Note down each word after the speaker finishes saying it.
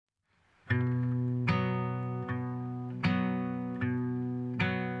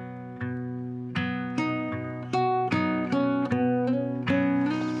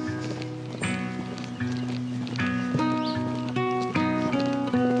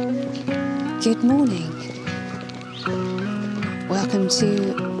Good morning. Welcome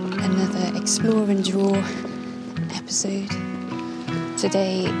to another Explore and Draw episode.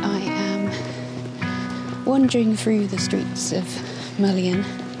 Today I am wandering through the streets of Mullion,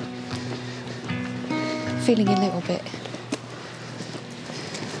 feeling a little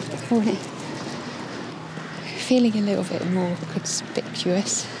bit more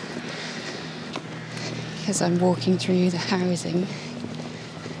conspicuous because I'm walking through the housing,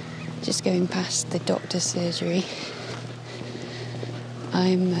 just going past the doctor's surgery.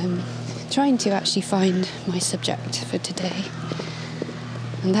 I'm trying to actually find my subject for today,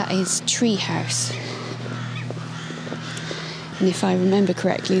 and that is treehouse. And if I remember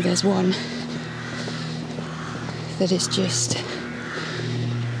correctly, there's one that is just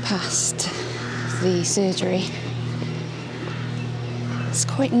past the surgery. It's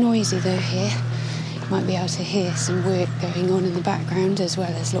quite noisy though here. You might be able to hear some work going on in the background as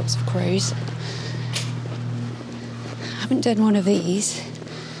well as lots of crows. I haven't done one of these,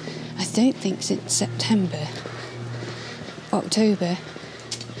 I don't think, since September. October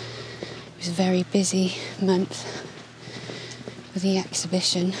was a very busy month with the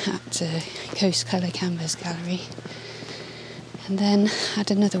exhibition at Coast Colour Canvas Gallery, and then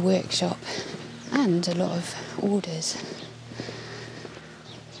had another workshop and a lot of orders,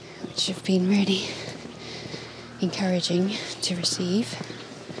 which have been really encouraging to receive.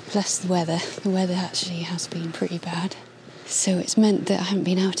 Plus the weather actually has been pretty bad, so it's meant that I haven't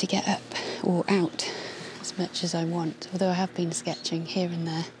been able to get up or out as much as I want, although I have been sketching here and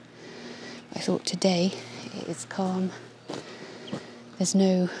there. I thought today it is calm, there's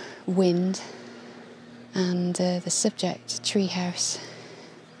no wind, and the subject, treehouse,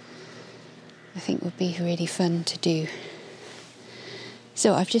 I think would be really fun to do.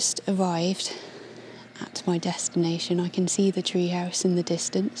 So I've just arrived at my destination. I can see the treehouse in the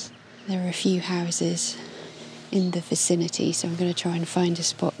distance. There are a few houses in the vicinity, so I'm going to try and find a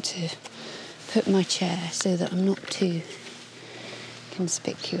spot to put my chair so that I'm not too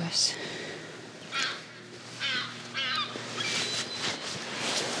conspicuous.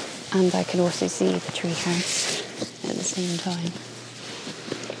 And I can also see the treehouse at the same time.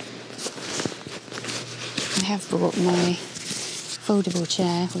 I have brought my foldable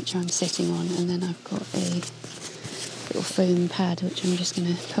chair, which I'm sitting on, and then I've got a little foam pad which I'm just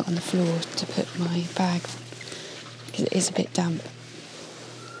going to put on the floor to put my bag on, because it is a bit damp.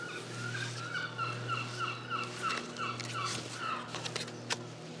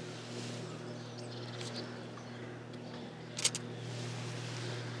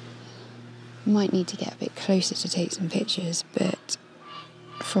 Might need to get a bit closer to take some pictures, but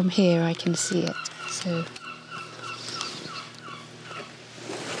from here I can see it, so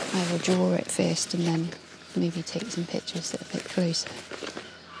I will draw it first and then maybe take some pictures that are a bit closer.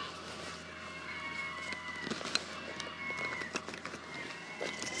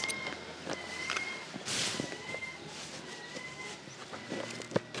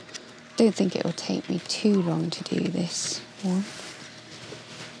 Don't think it will take me too long to do this one.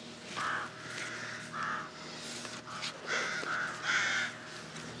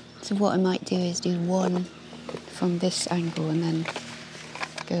 So what I might do is do one from this angle and then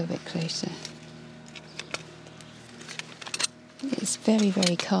go a bit closer. It's very,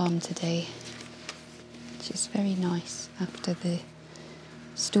 very calm today, which is very nice after the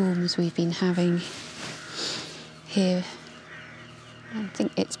storms we've been having here. I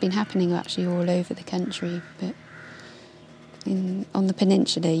think it's been happening actually all over the country, but on the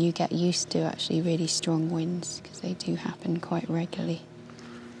peninsula you get used to actually really strong winds, because they do happen quite regularly.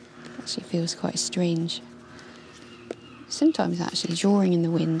 It actually feels quite strange. Sometimes actually drawing in the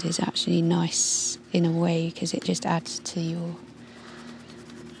wind is actually nice in a way, because it just adds to your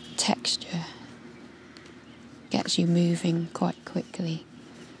texture, gets you moving quite quickly.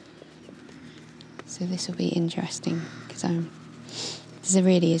 So this will be interesting, because there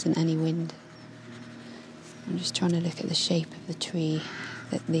really isn't any wind. I'm just trying to look at the shape of the tree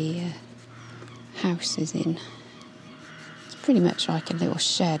that the house is in. It's pretty much like a little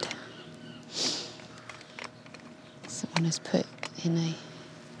shed someone has put in a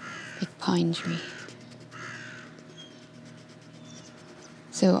big pine tree.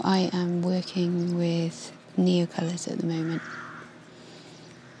 So I am working with Neocolours at the moment,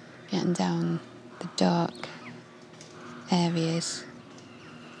 getting down the dark areas,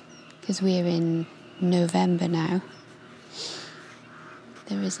 because we're in November now.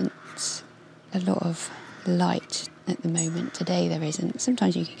 There isn't a lot of light at the moment. Today there isn't.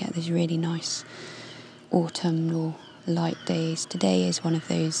 Sometimes you can get these really nice autumnal light days. Today is one of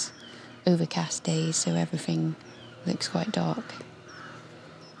those overcast days, so everything looks quite dark.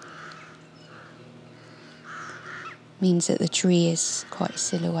 means that the tree is quite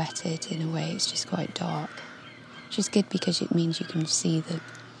silhouetted in a way. It's just quite dark, which is good because it means you can see the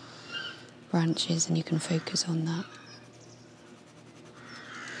branches and you can focus on that.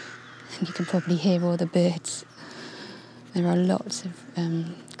 And you can probably hear all the birds. There are lots of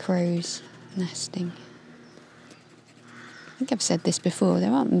crows nesting. I think I've said this before,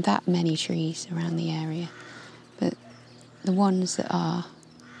 there aren't that many trees around the area, but the ones that are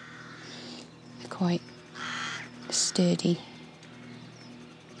quite sturdy.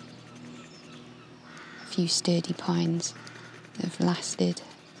 A few sturdy pines that have lasted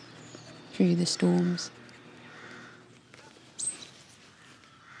through the storms.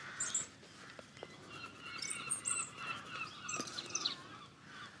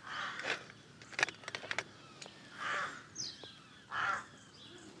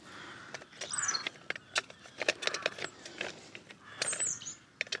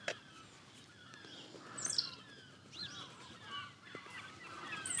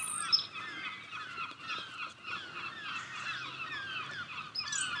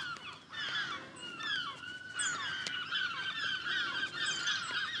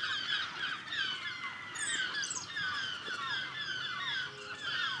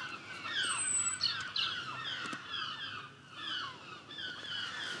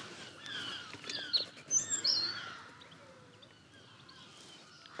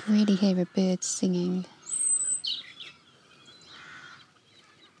 Really hear a bird singing.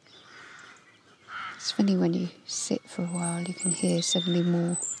 It's funny when you sit for a while, you can hear suddenly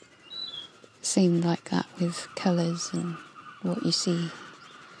more. Same like that with colours and what you see.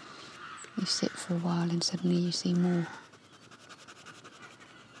 You sit for a while and suddenly you see more.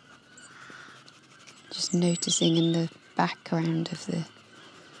 Just noticing in the background of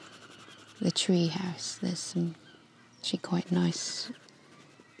the tree house, there's some actually quite nice,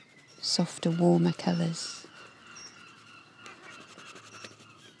 softer, warmer colours.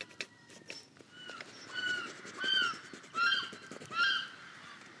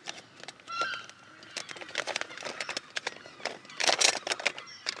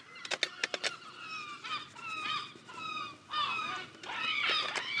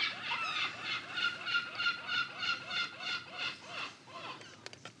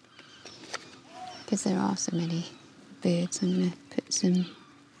 Because there are so many birds, I'm going to put some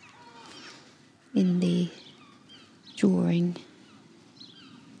in the drawing.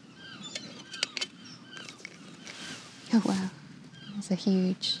 Oh wow, there's a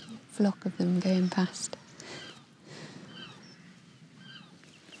huge flock of them going past.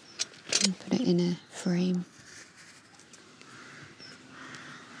 And put it in a frame.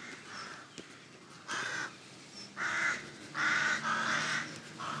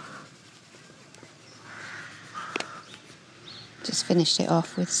 Just finished it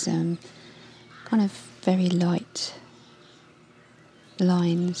off with some kind of very light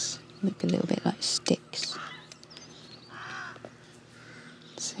lines, look a little bit like sticks.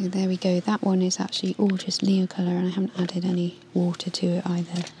 So there we go, that one is actually all just Neocolor and I haven't added any water to it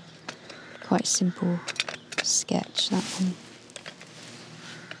either. Quite simple sketch, that one.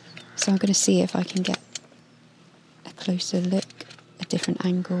 So I'm going to see if I can get a closer look, a different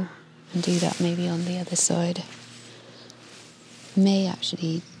angle, and do that maybe on the other side. May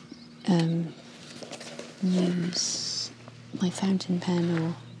actually use my fountain pen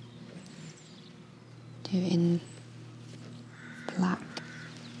or do it in black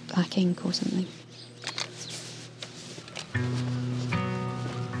ink or something.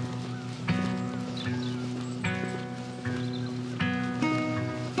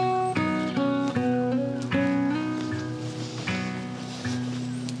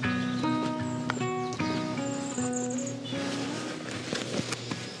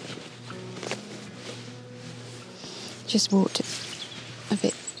 Just walked a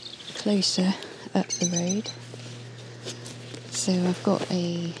bit closer up the road, so I've got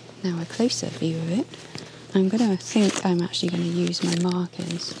now a closer view of it. I'm actually going to use my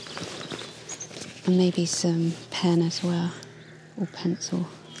markers and maybe some pen as well, or pencil.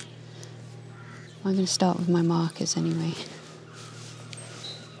 I'm going to start with my markers anyway.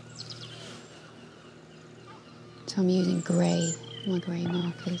 So I'm using my grey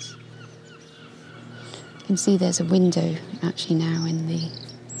markers. You can see there's a window actually now in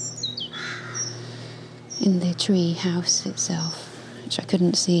the tree house itself, which I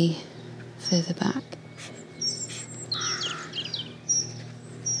couldn't see further back.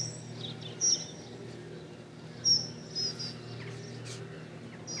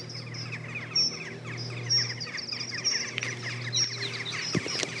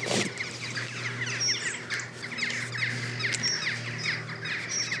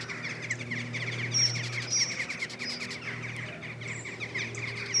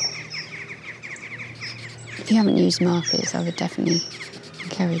 If you haven't used markers, I would definitely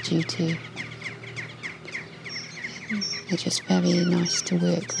encourage you to. They're just very nice to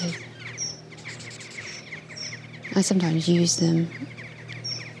work with. I sometimes use them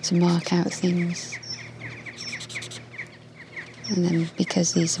to mark out things. And then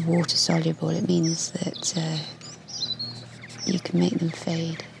because these are water soluble, it means that you can make them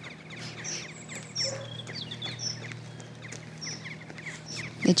fade.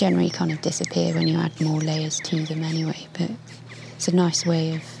 They generally kind of disappear when you add more layers to them anyway, but it's a nice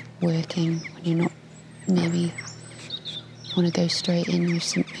way of working when you're not maybe want to go straight in with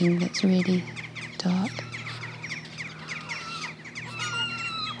something that's really dark.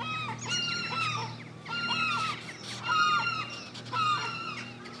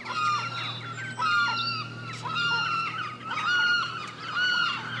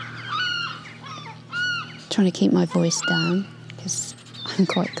 Trying to keep my voice down because I'm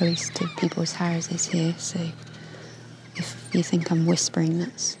quite close to people's houses here, so if you think I'm whispering,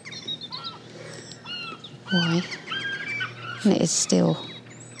 that's why. And it is still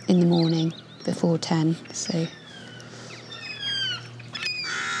in the morning before 10, so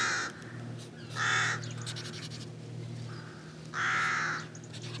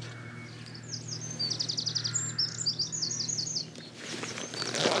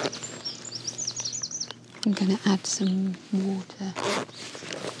I'm going to add some water.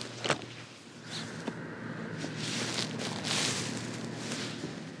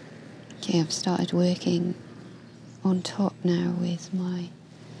 Okay, I've started working on top now with my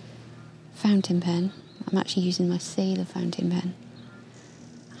fountain pen. I'm actually using my Sailor fountain pen.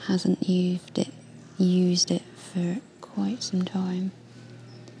 Hasn't used it for quite some time.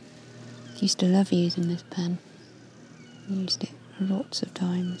 Used to love using this pen. Used it lots of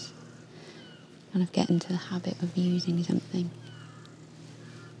times. Kind of get into the habit of using something.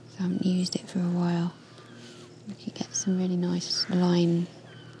 So I haven't used it for a while. You can get some really nice lines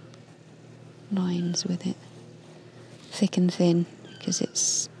with it. Thick and thin, because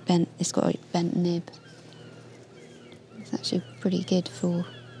it's bent. It's got a bent nib. It's actually pretty good for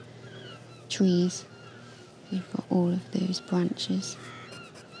trees. You've got all of those branches.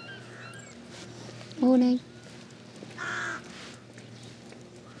 Morning.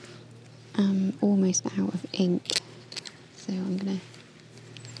 I'm almost out of ink, so I'm going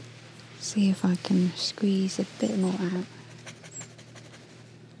to see if I can squeeze a bit more out.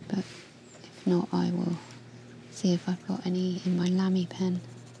 But if not, I will see if I've got any in my Lamy pen.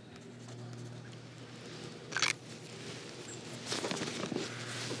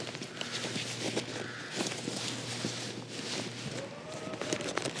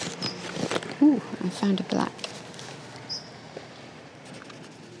 Ooh, I found a black.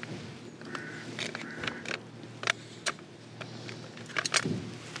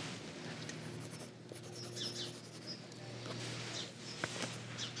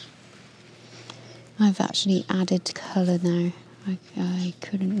 I've actually added colour now. I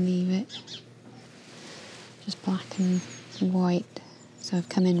couldn't leave it just black and white, so I've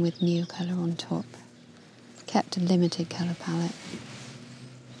come in with Neocolor on top. Kept a limited colour palette.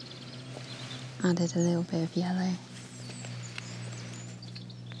 Added a little bit of yellow.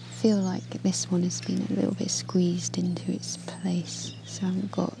 I feel like this one has been a little bit squeezed into its place, so I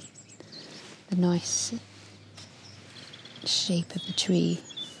haven't got the nice shape of the tree.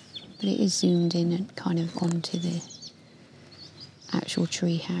 But it is zoomed in and kind of onto the actual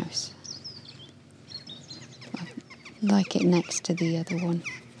tree house. I like it next to the other one.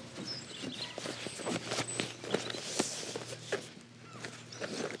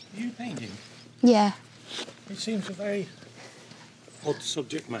 Are you painting? Yeah. It seems a very odd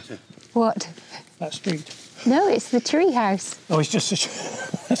subject matter. What? That street. No, it's the tree house. Oh, it's just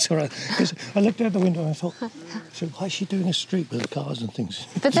that's all right. Because I looked out the window and I thought, so why is she doing a street with cars and things?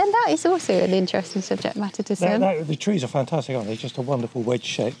 But then that is also an interesting subject matter to some. The trees are fantastic, aren't they? Just a wonderful wedge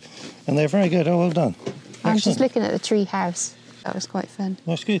shape. And they're very good. Oh, well done. I'm just Excellent. looking at the tree house. That was quite fun.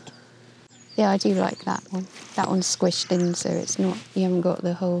 That's good. Yeah, I do like that one. That one's squished in, so it's not, you haven't got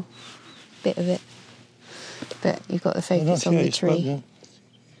the whole bit of it. But you've got the focus on the tree.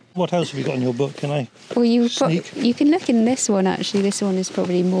 What else have you got in your book? Can I Well, you sneak? can look in this one, actually. This one is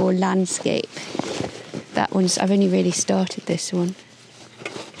probably more landscape. That one's, I've only really started this one.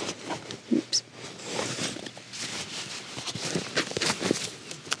 Oops.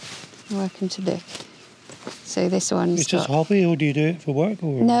 Welcome to look. So this one's It's just a hobby, or do you do it for work?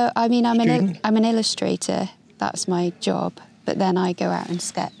 Or No, I mean, I'm student? an illustrator. That's my job. But then I go out and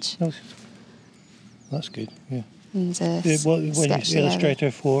sketch. Oh, that's good, yeah. And When you're sketch the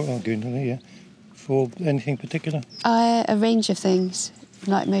illustrator for, oh, good, yeah. For anything particular? A range of things.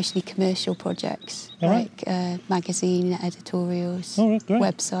 like mostly commercial projects, All right. like magazine editorials, All right, great.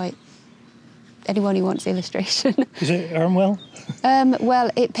 website. Anyone who wants illustration. Is it earn well?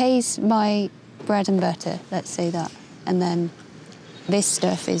 Well, it pays my bread and butter, let's say that. And then this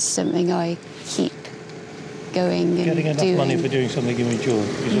stuff is something I keep going and Getting enough doing. money for doing something you enjoy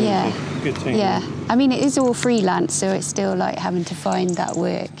is always a good thing. Yeah. I mean, it is all freelance, so it's still like having to find that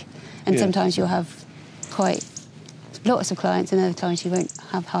work. And Yeah. sometimes you'll have quite lots of clients and other times you won't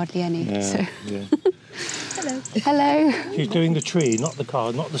have hardly any. Yeah, So. yeah. Hello. She's doing the tree, not the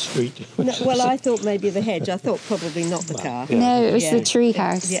car, not the street. No, well, I thought maybe the hedge. I thought probably not the car. Yeah. No, it was Yeah. the tree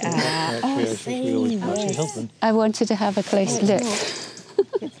house. Yeah. Actually, I think we always pass it helping. I wanted to have a close look.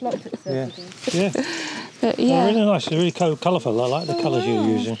 It's locked itself Yeah, again. yeah. But They're yeah, really nice. They're really colourful. I like the colours you're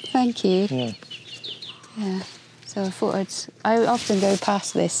using. thank you. Yeah. Yeah. So I thought I often go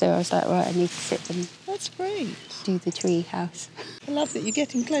past this, so I was like, right, I need to sit and That's great. do the tree house. I love that you're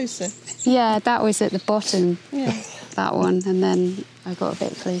getting closer. Yeah, that was at the bottom, Yeah. that one, and then I got a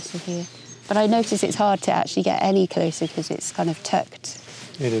bit closer here. But I notice it's hard to actually get any closer because it's kind of tucked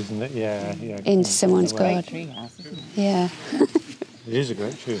It is, isn't it? Yeah, yeah. into someone's Right. garden. Treehouse, isn't it? Yeah, It is a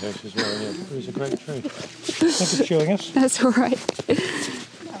great tree house as well, yeah. It is a great tree. Thank you for showing us. that's all right.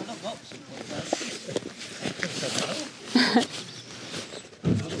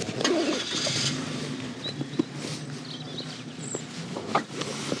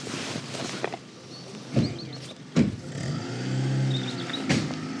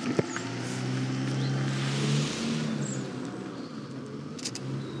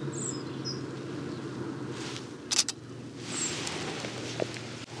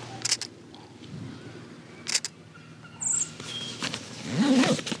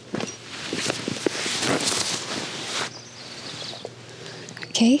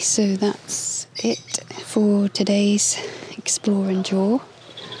 Okay, so that's it for today's Explore and Draw.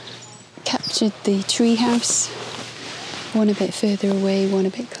 Captured the treehouse, one a bit further away, one a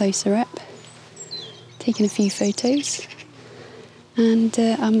bit closer up. Taken a few photos, and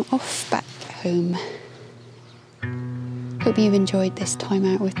I'm off back home. Hope you've enjoyed this time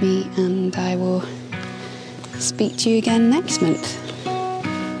out with me, and I will speak to you again next month.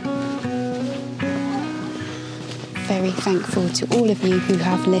 Very thankful to all of you who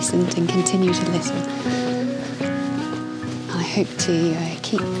have listened and continue to listen. I hope to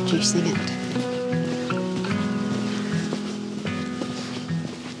keep producing it.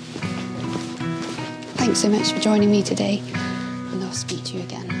 Thanks so much for joining me today, and I'll speak to you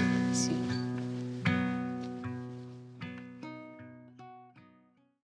again.